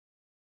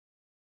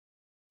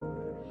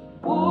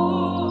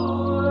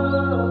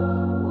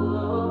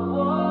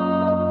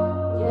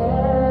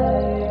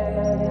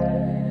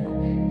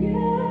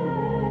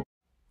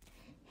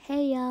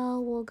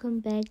welcome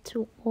back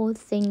to All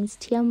Things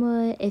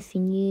Tiamo. If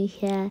you're new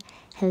here,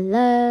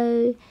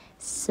 hello.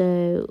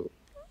 So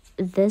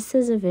this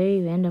is a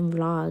very random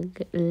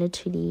vlog.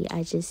 Literally,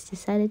 I just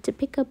decided to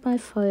pick up my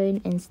phone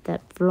and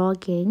start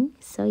vlogging.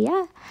 So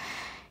yeah,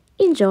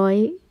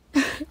 enjoy.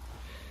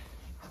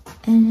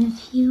 And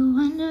if you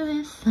wonder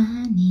if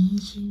I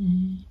need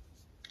you,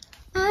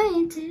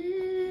 I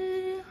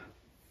do.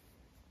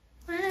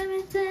 Why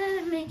would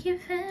I make you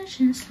feel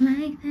just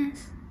like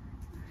this?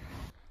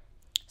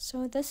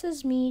 So this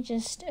is me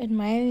just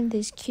admiring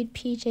these cute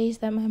PJs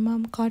that my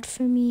mom got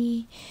for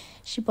me.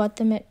 She bought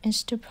them at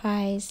Mr.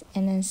 Price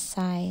in a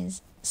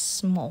size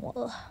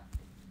small.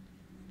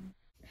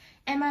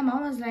 And my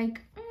mom was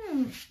like,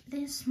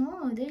 they're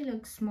small, they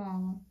look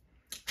small.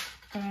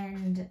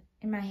 And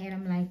in my head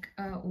I'm like,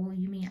 oh,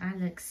 you mean I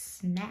look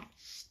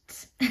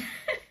snatched?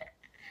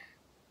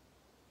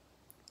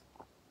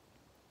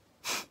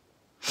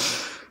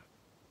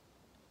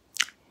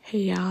 Hey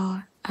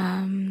y'all,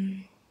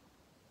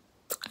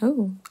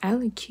 oh, I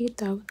look cute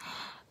though.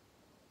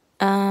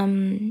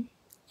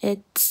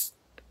 It's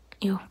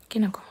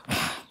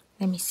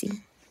let me see.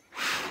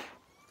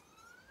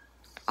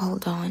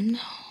 Hold on.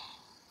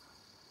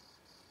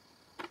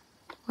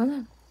 Hold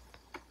on.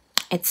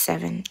 It's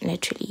 7,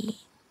 literally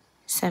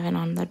 7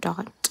 on the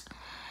dot.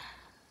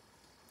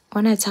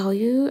 When I tell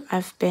you,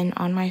 I've been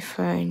on my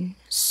phone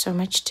so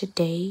much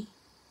today,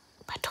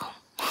 but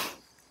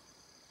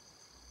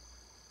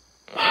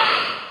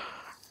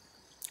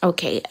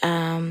okay,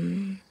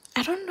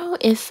 I don't know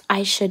if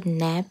I should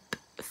nap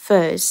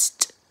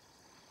first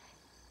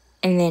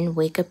and then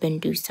wake up and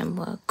do some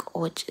work,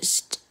 or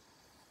just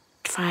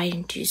try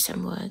and do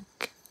some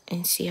work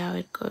and see how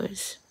it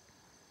goes,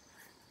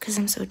 because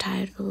I'm so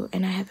tired. Oh,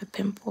 and I have a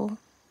pimple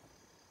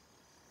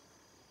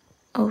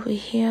over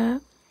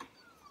here.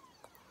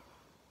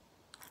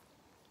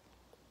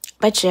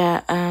 But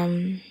yeah,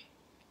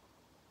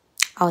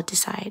 I'll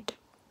decide.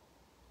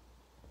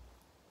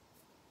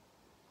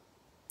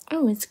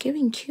 Oh, it's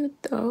giving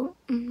cute though.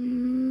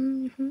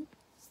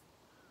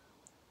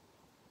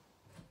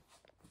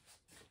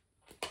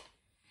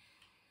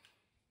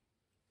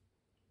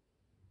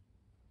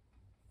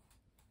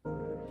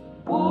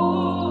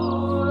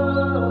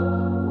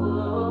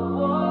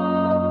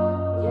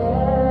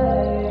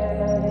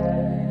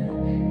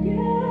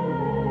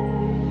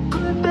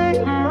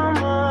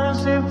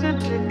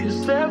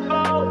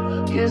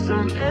 Get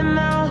some in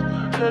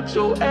now, let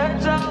your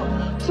edge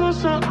out. To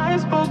some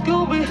iceberg,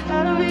 you'll be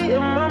heavy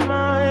in my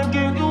mind.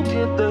 Can you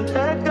get the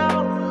heck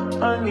out?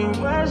 I need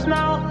rest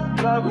now,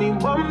 got me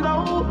bummed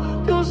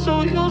out. You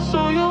so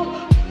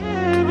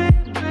baby,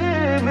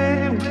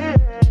 baby, baby.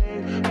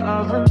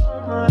 I've been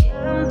on my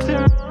empty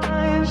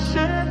mind,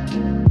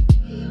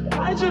 shit.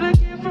 I should've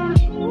came from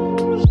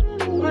losing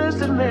the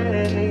best of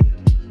me.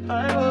 I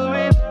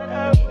worry that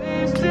I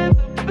wasted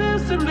the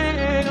best of me.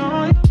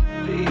 Oh, you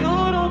baby, you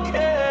don't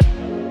care.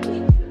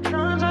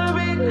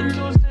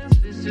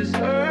 This is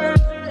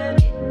urgent.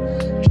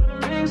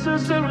 Trying to make some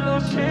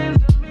simple change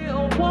to be a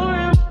war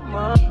in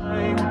my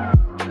mind.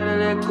 Gotta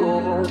let go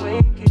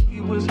away, he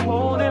was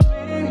holding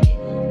me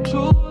to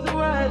the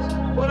right.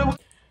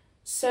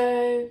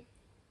 So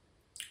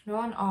no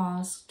one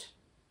asked,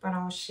 but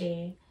I'll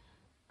share.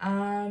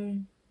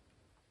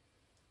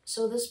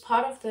 So this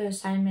part of the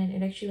assignment,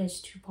 it actually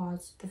has 2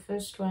 parts. The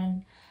first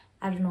one,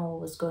 I don't know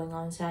what was going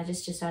on, so I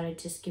just decided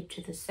to skip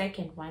to the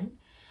second one.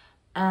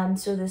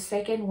 So the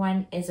second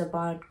one is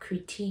about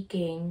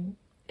critiquing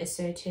a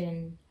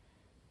certain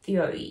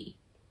theory.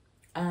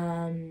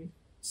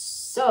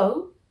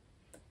 So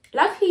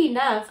luckily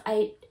enough,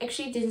 I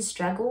actually didn't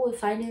struggle with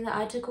finding the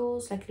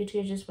articles. Like,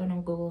 literally just went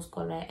on Google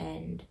Scholar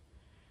and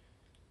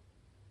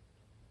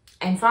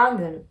found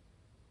them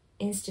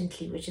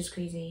instantly, which is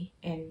crazy,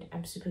 and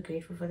I'm super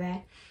grateful for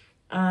that.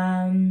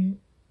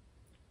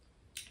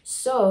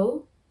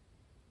 So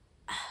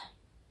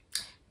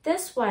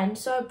this one,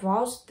 so I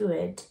browsed through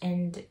it,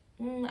 and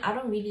I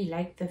don't really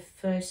like the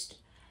first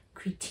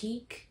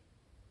critique.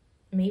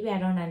 Maybe I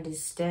don't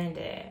understand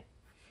it.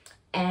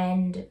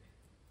 And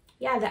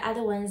yeah, the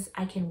other ones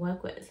I can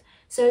work with.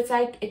 So it's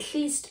like, at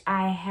least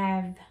I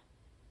have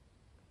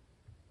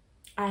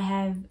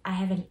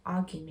an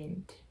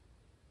argument.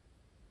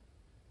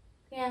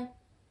 Yeah.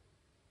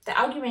 The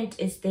argument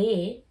is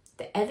there.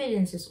 The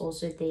evidence is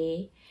also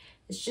there.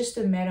 It's just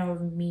a matter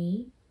of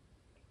me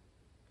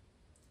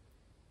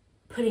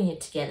putting it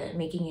together,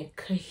 making it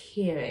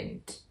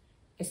coherent,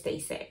 as they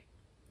say.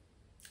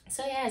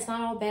 So yeah, it's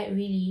not all bad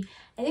really.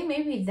 I think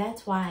maybe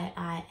that's why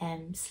I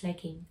am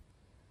slacking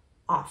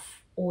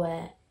off,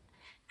 or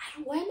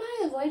why am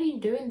I avoiding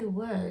doing the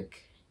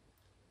work?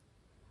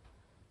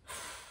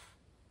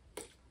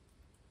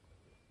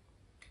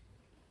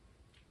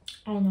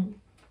 I don't know.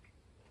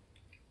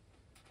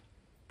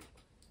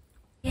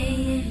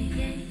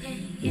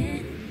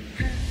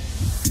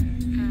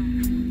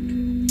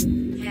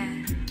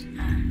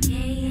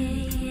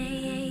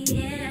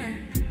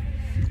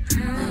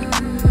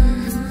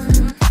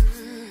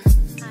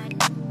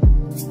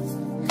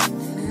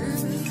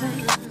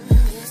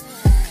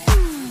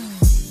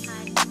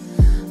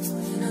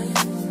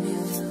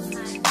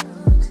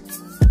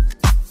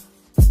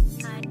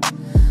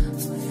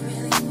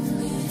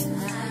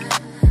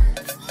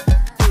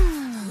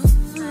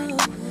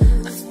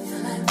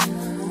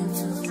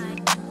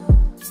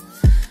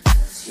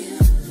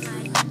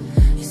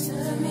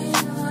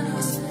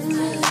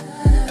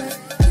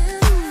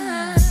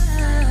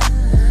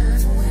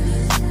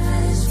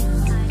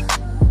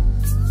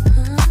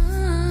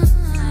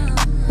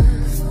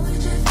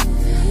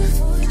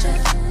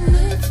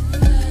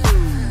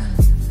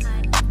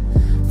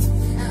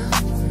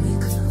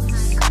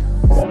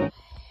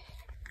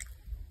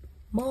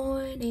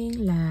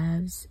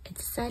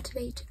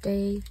 Saturday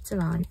today. It's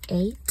around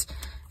 8.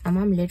 My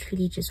mom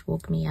literally just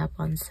woke me up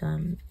on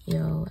some,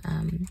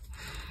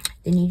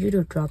 they need you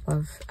to drop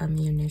off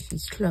your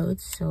nurse's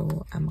clothes,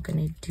 so I'm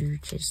gonna do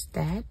just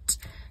that.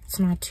 It's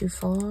not too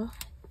far,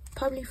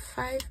 probably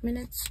 5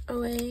 minutes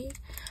away.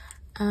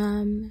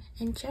 And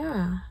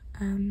yeah,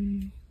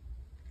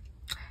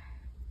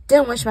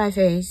 didn't wash my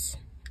face.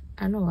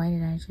 I don't know why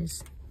did I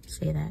just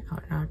say that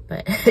out loud,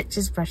 but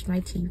just brushed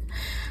my teeth.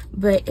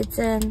 But it's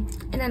in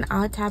an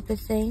hour type of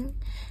thing,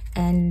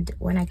 and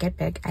when I get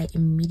back I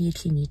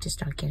immediately need to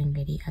start getting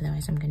ready,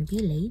 otherwise I'm gonna be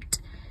late.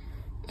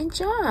 And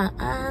yeah,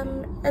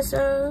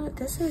 so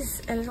this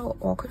is a little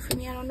awkward for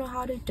me. I don't know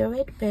how to do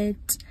it,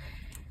 but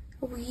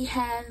we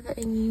have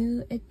a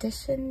new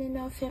addition in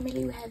our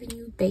family. We have a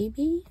new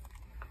baby,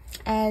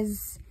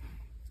 as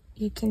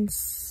you can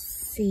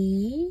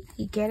see.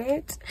 You get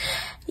it?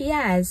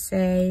 Yeah,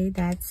 so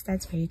that's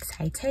very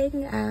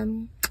exciting.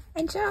 And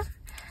yeah,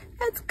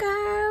 let's go.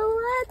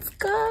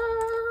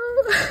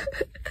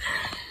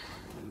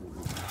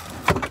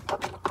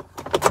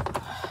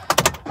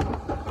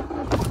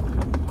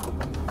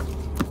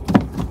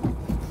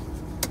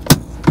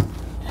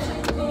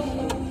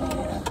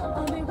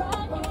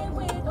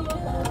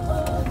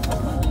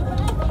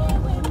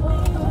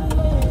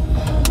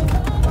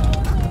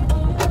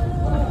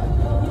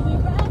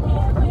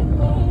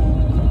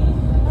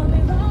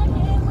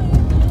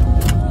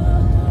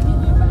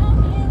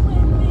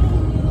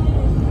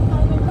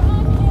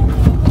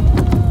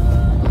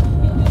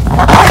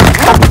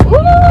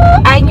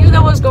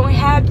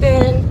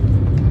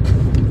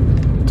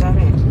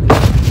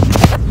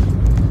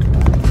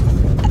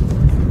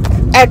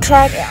 I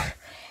tried.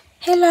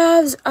 Hey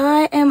loves,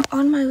 I am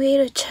on my way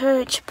to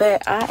church,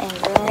 but I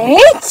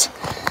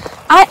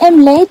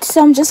am late,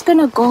 so I'm just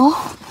gonna go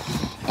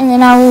and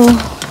then I will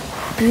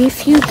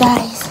brief you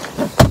guys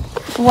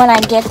when I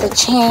get the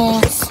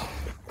chance.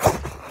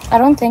 I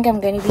don't think I'm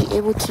gonna be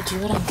able to do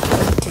what I'm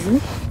gonna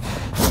do,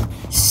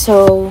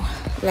 so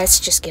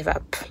let's just give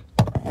up.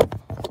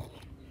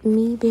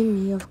 Me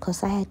being me, of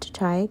course I had to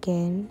try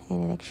again,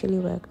 and it actually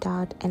worked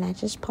out. And I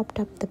just popped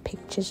up the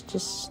pictures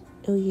just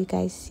so you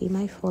guys see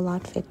my full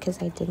outfit,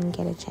 because I didn't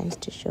get a chance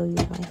to show you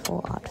my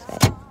full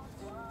outfit.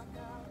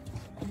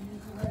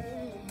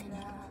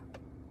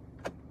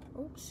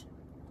 Oops,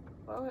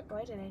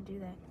 why did I do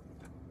that?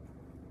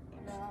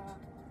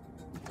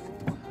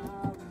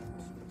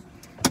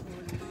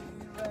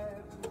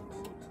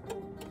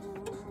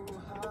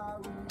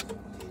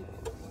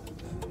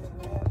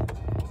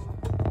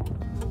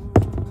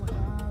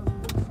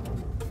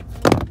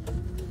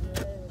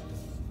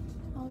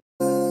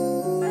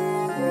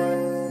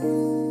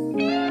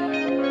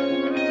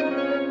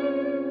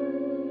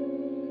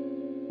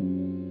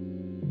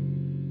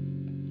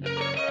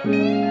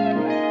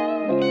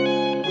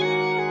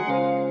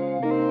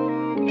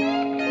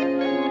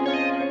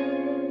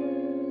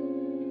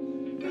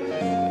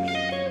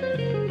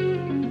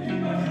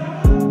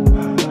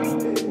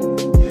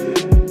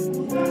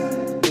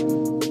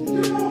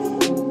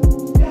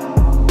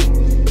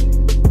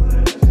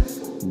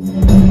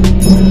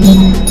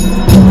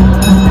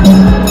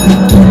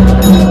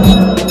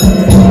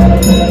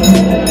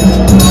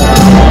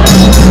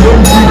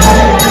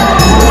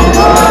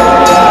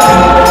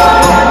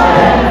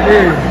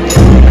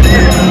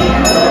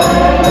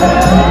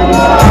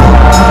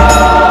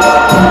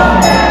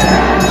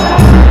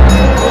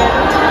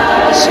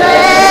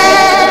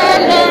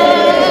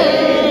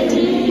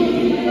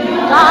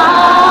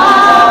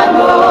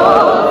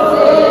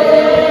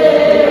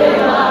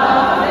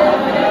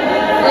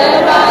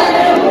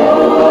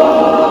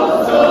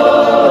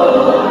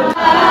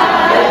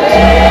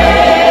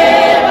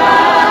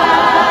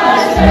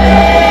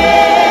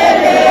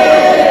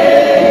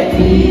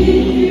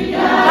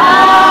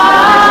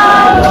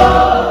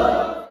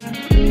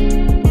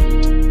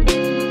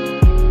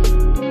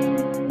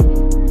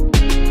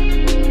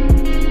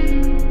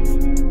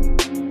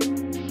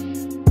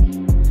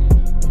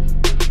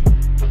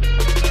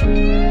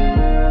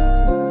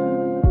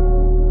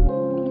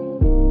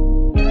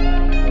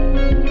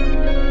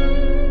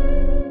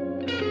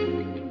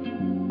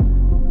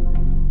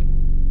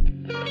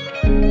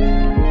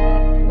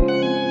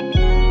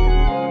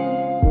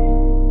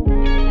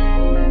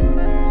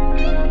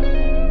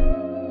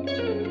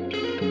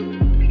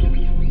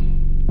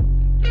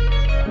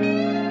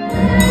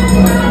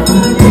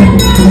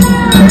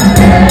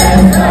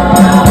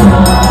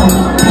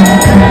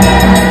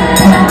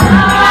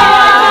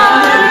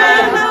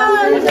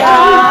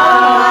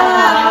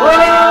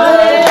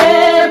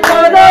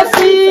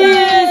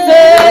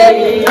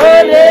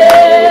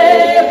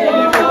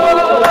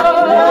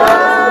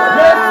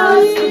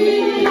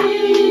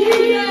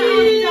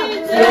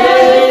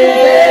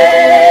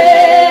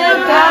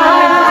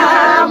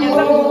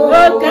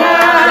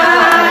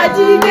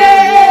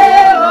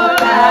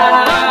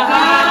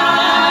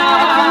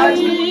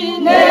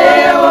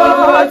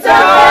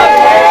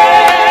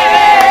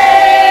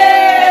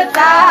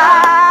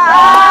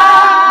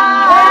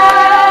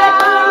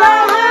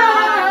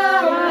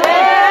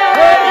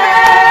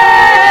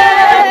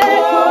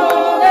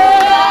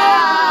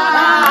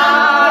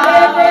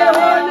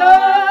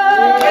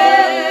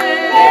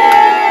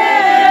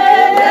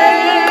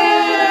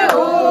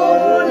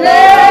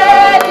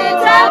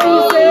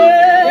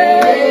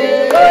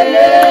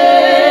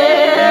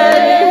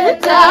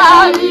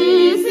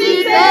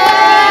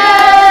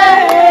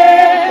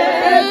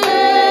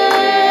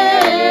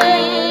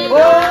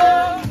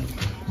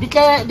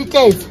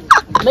 Yes.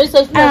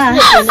 Thank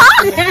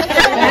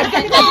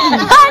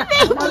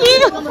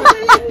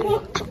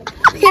you.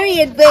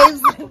 Period,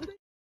 babes.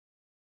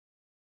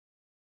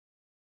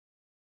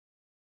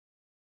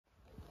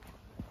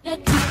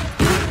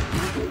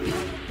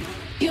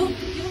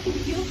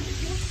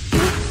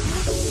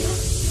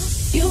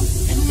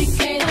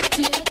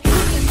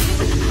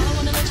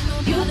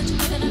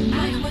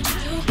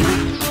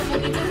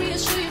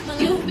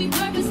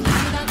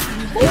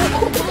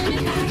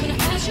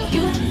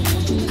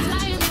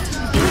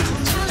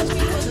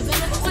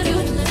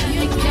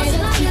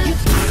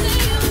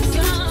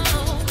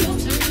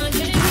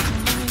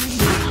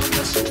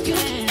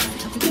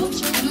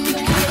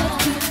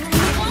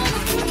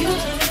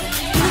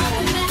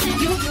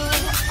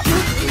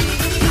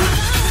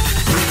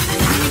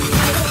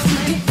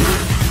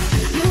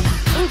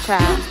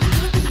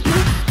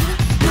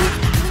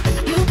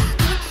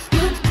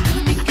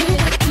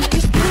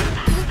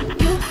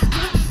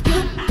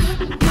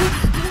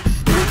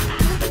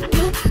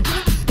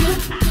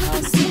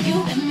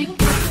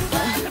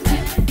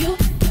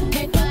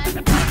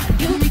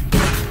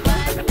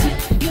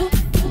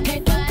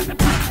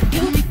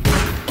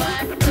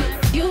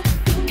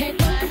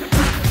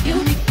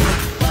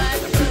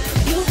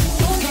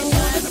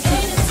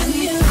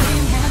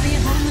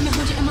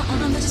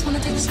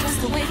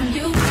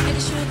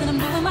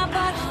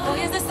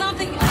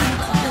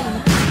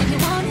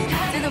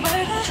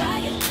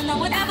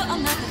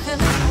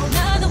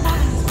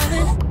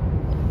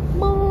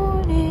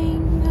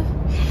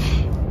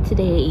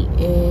 Today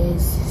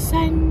is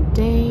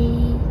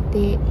Sunday,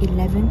 the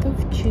 11th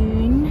of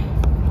June.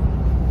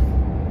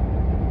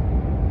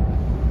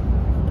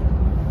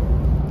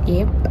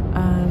 Yep,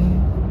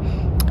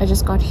 I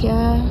just got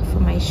here for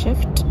my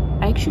shift.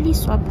 I actually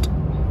swapped.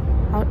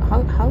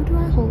 How do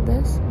I hold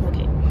this?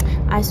 Okay,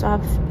 I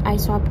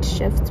swapped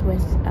shifts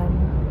with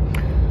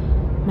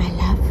my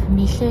love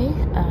Miche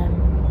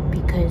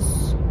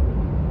because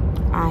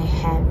I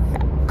have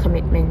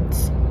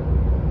commitments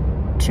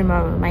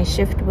tomorrow. My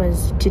shift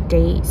was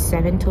today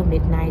 7 till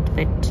midnight,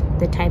 but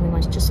the timing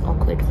was just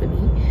awkward for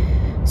me.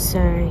 So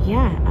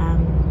yeah,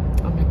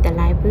 I'm at the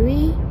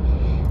library.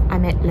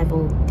 I'm at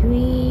level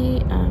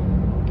 3.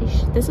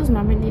 This is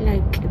normally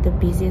like the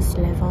busiest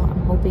level.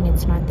 I'm hoping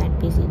it's not that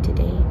busy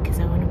today because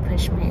I want to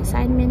push my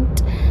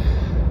assignment.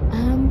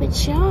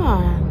 But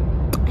yeah,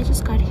 I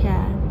just got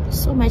here.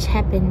 So much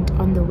happened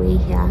on the way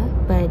here,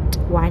 but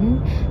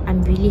one,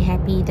 I'm really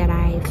happy that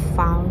I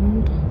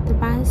found the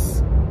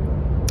bus,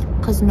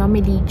 because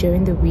normally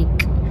during the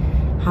week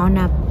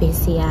hauna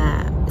busy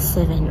at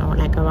 7 or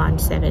like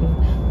around 7,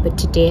 but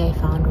today I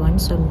found one,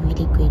 so I'm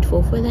really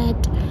grateful for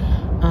that.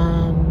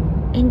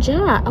 And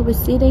yeah, I was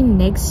sitting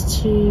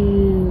next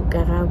to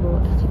Garabo.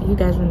 You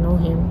guys will know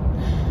him,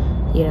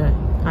 you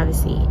know,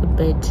 obviously,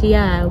 but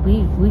yeah,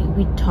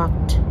 we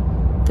talked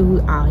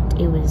throughout.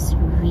 It was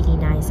really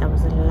nice. I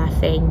was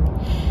laughing,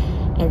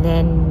 and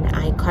then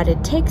I caught a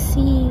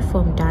taxi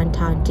from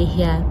downtown to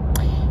here,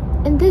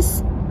 and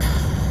this,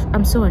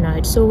 I'm so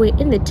annoyed. So we're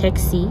in the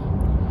taxi,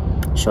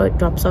 short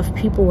drops off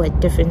people at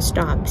different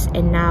stops,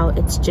 and now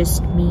it's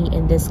just me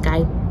and this guy,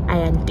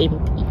 Ian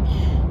Tempi.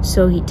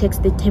 So he takes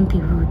the Tempi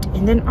route,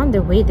 and then on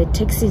the way the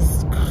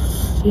taxis,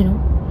 you know,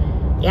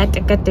 yeah,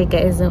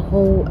 Teka is a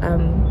whole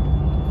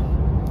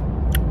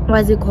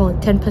what's it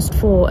called,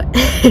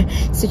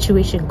 10:04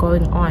 situation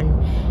going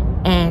on,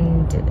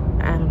 and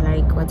I'm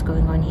like, what's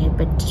going on here?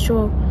 But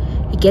sure,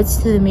 he gets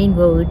to the main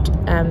road.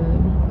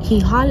 He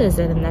hollers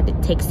at another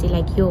taxi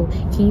like, yo,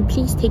 can you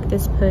please take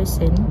this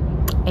person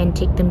and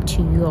take them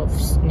to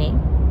Yof's name?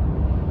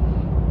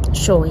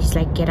 Sure, he's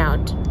like, get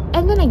out.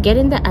 And then I get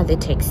in the other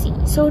taxi.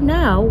 So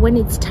now when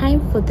it's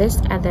time for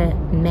this other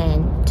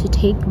man to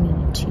take me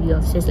to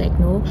Yof's, he's like,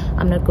 no,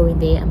 I'm not going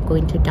there, I'm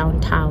going to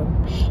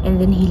downtown.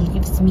 And then he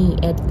leaves me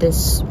at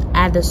this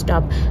other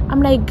stop.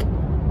 I'm like,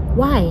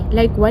 why?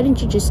 Like, why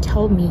didn't you just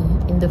tell me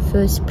in the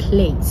first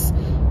place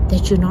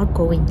that you're not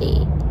going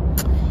there?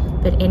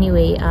 But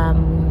anyway,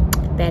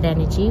 bad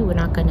energy, we're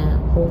not gonna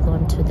hold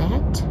on to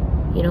that.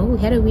 You know, we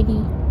had a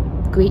really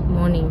great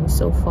morning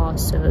so far,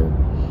 so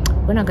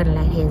we're not gonna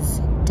let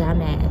his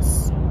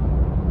dumbass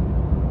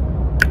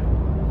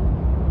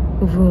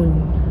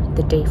ruin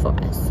the day for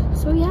us.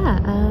 So yeah,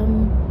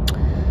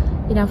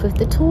 enough with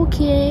the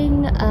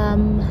talking,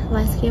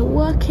 let's get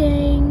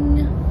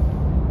working.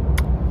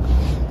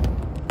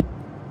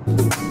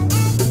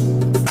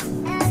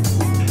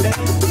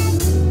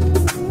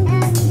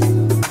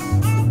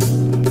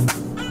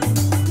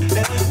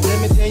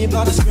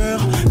 About this girl,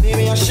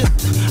 maybe I should.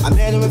 I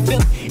met her in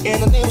Philly,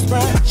 and her name was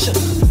Brian.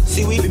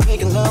 See, we be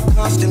making love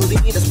constantly.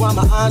 That's why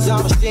my eyes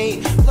are a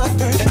shade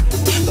bloodburn.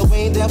 The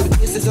way that we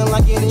kiss isn't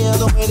like any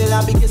other way that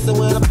I be kissing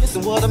when I'm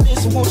kissing. What I'm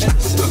missing, won't you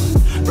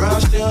listen? Brown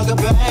sugar,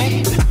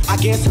 babe. I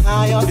get so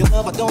high off your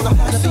love, I don't know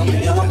how to feel.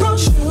 You're brown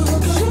sugar.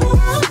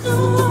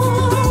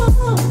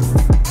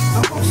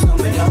 I want some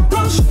of your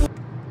brown sugar.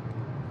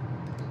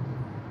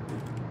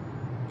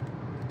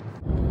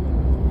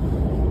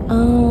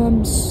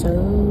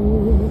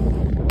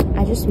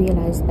 just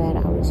realized that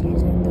I was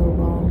using the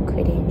wrong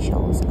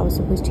credentials. I was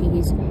supposed to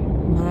use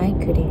my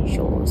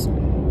credentials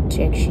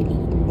to actually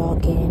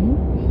log in,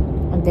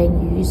 and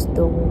then use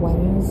the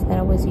ones that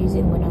I was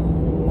using when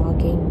I'm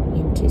logging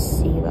into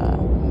SEVA,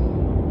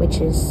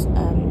 which is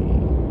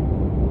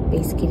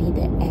basically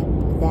the app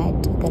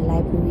that the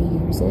library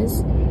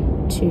uses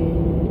to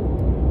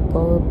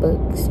borrow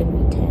books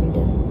and return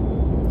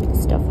them,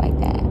 stuff like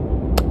that.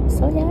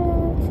 So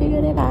yeah,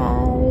 figured it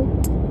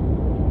out,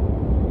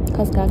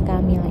 cause God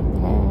got me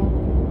like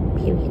that,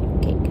 period.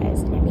 Okay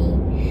guys, let me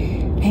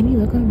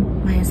work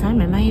on my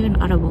assignment. Am I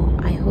even audible?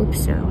 I hope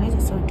so. Why is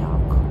it so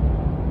dark?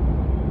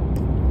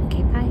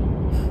 Okay, bye.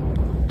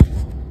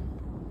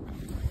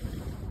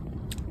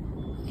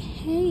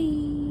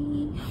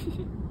 Hey.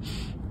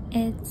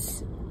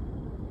 It's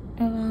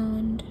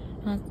around,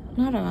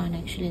 not around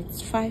actually,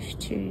 it's 5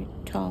 to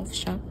 12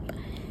 sharp,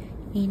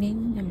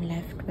 meaning I'm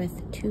left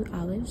with 2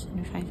 hours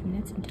and 5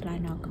 minutes until I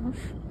knock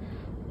off.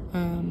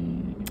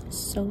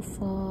 So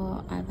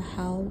far I've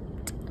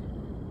helped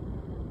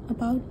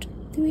about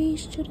 3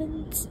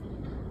 students.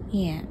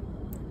 Yeah,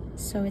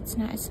 so it's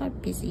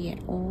not busy at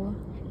all.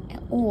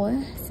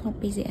 It's not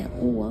busy at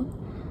all.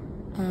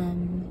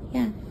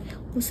 Yeah,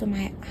 also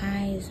my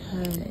eyes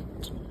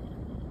hurt.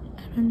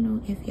 I don't know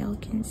if y'all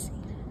can see,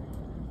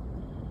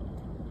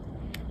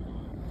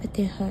 but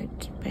they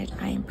hurt, but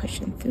I am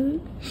pushing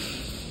through.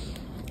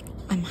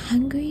 I'm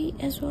hungry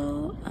as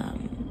well,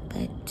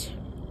 but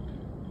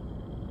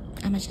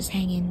I'ma just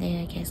hang in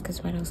there, I guess,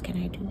 because what else can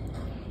I do?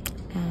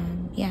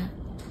 Yeah,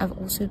 I've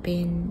also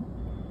been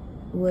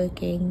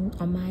working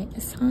on my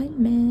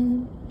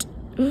assignment.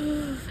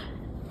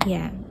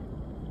 Yeah,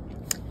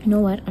 you know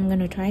what, I'm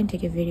gonna try and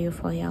take a video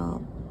for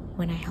y'all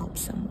when I help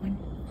someone.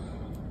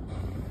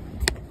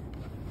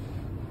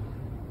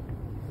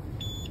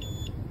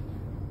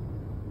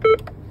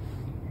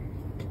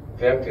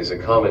 Theft is a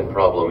common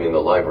problem in the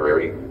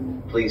library.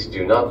 Please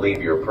do not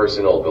leave your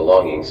personal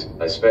belongings,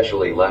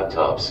 especially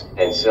laptops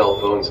and cell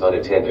phones,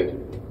 unattended.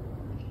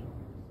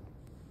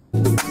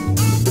 Let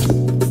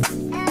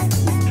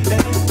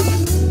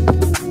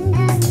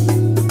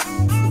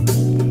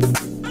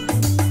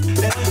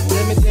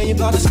me tell you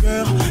about this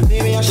girl,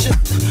 maybe I should.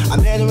 I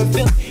met her in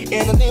Philly,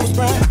 and her name was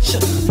Brian.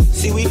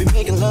 See, we be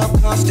making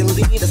love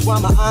constantly, that's why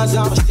my eyes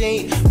are a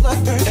shade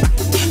bloodburn.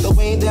 The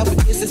way that we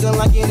kiss isn't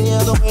like any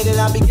other way that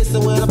I be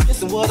kissing when I'm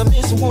kissing what I'm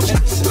missing, won't you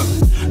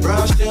listen?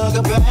 Brown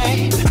sugar,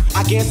 babe,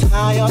 I guess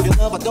high up your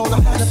love, I don't know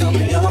how to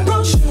be. You're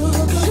brown sugar, I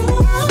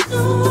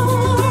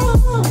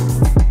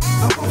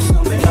want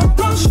some of your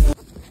brown sugar.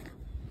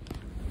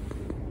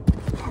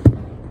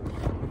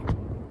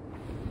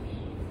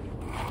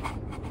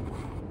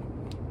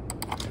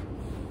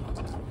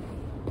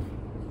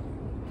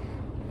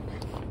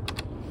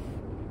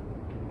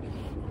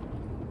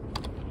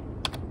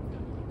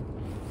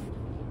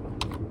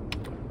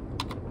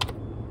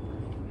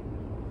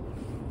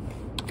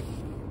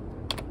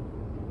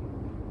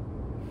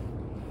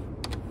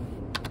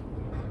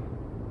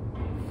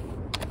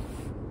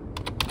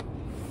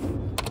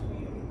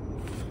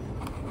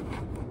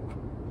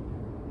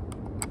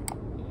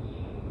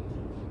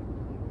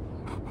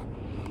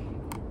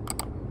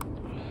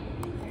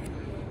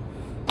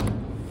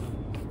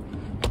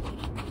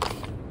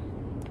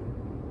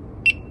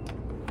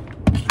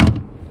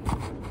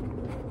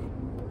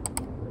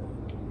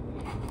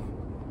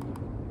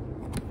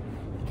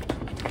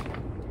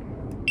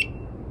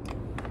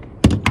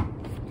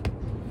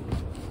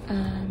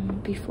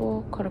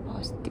 Before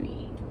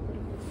 3:15.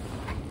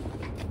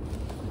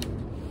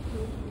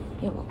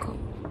 You're welcome.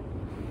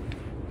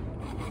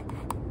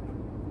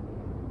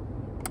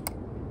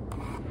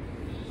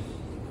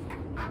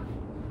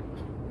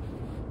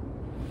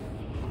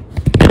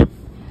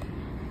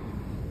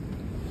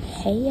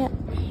 Hey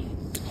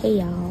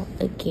y'all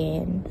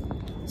again.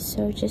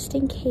 So just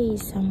in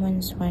case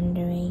someone's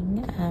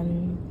wondering,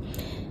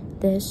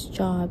 this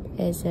job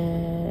is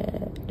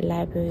a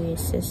library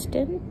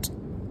assistant.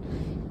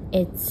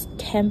 It's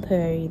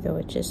temporary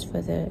though, just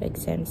for the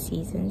exam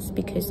seasons,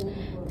 because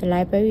the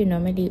library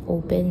normally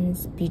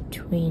opens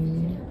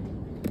between,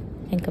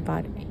 I think,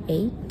 about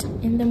 8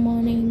 in the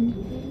morning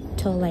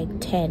till like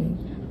 10,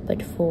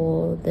 but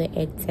for the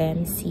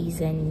exam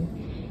season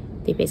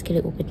they basically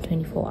open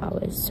 24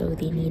 hours, so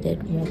they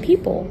needed more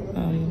people.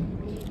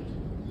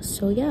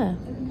 So yeah,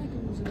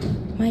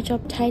 my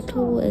job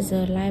title is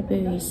a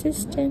library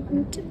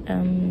assistant.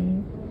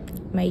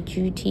 My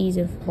duties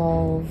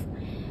involve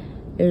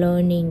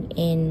learning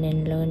in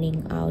and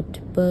learning out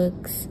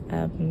books.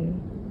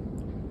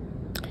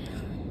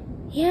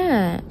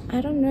 Yeah, I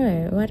don't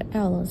know what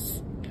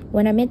else.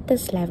 When I'm at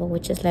this level,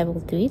 which is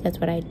level 3, that's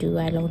what I do.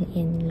 I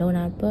loan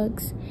out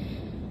books.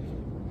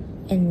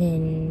 And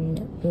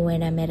then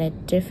when I'm at a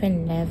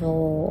different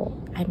level,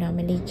 I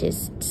normally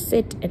just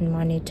sit and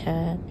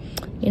monitor,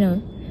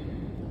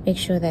 make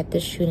sure that the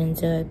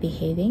students are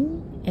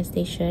behaving as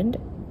they should.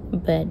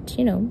 But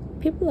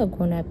people are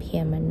grown up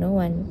here, man. No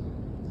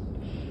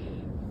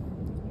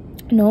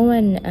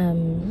one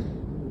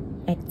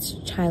acts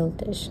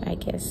childish, I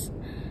guess.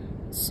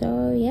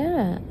 So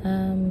yeah,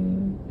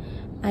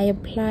 I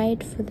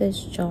applied for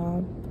this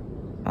job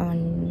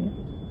on,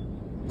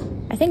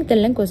 I think the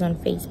link was on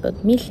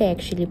Facebook. Mihle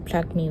actually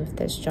plugged me with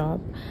this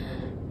job,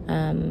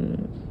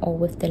 or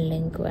with the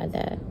link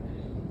rather,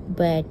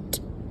 but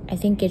I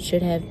think it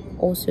should have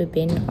also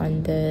been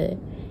on the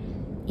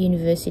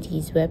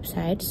university's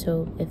website.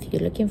 So if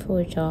you're looking for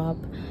a job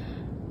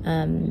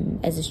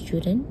as a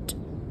student,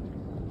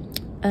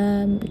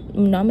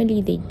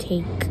 normally they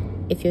take,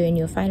 if you're in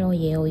your final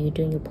year or you're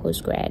doing your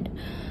postgrad,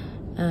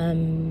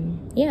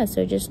 yeah,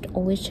 so just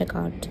always check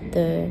out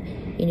the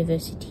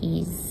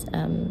university's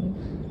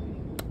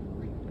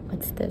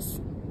what's this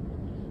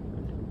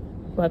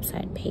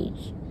website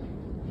page.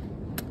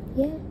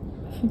 Yeah.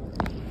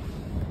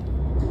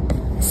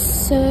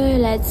 So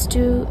let's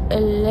do a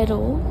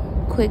little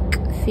quick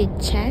fit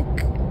check.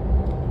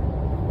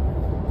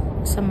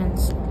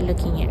 Someone's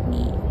looking at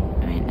me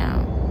right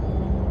now.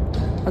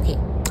 Okay,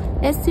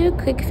 let's do a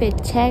quick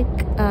fit check.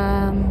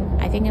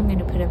 I think I'm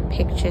gonna put a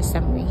picture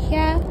somewhere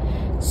here.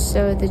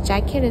 So the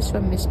jacket is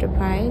from Mr.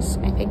 Price.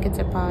 I think it's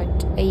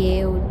about a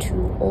year or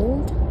two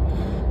old.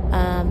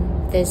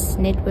 This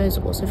knitwear is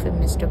also from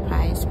Mr.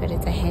 Price, but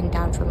it's a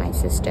handout from my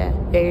sister.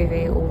 Very,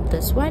 very old,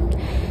 this one.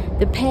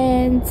 The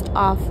pants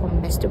are from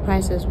Mr.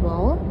 Price as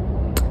well.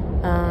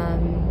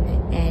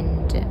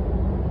 And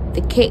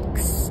the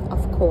kicks,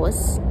 of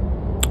course,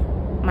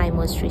 my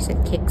most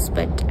recent kicks,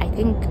 but I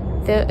think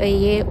they're a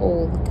year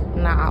old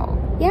now.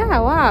 Yeah,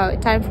 wow,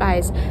 time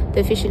flies.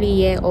 They're officially a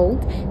year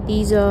old.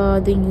 These are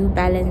the New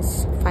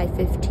Balance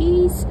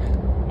 550s,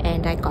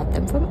 and I got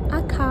them from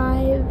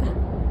Archive.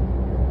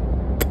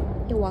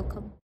 You're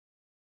welcome.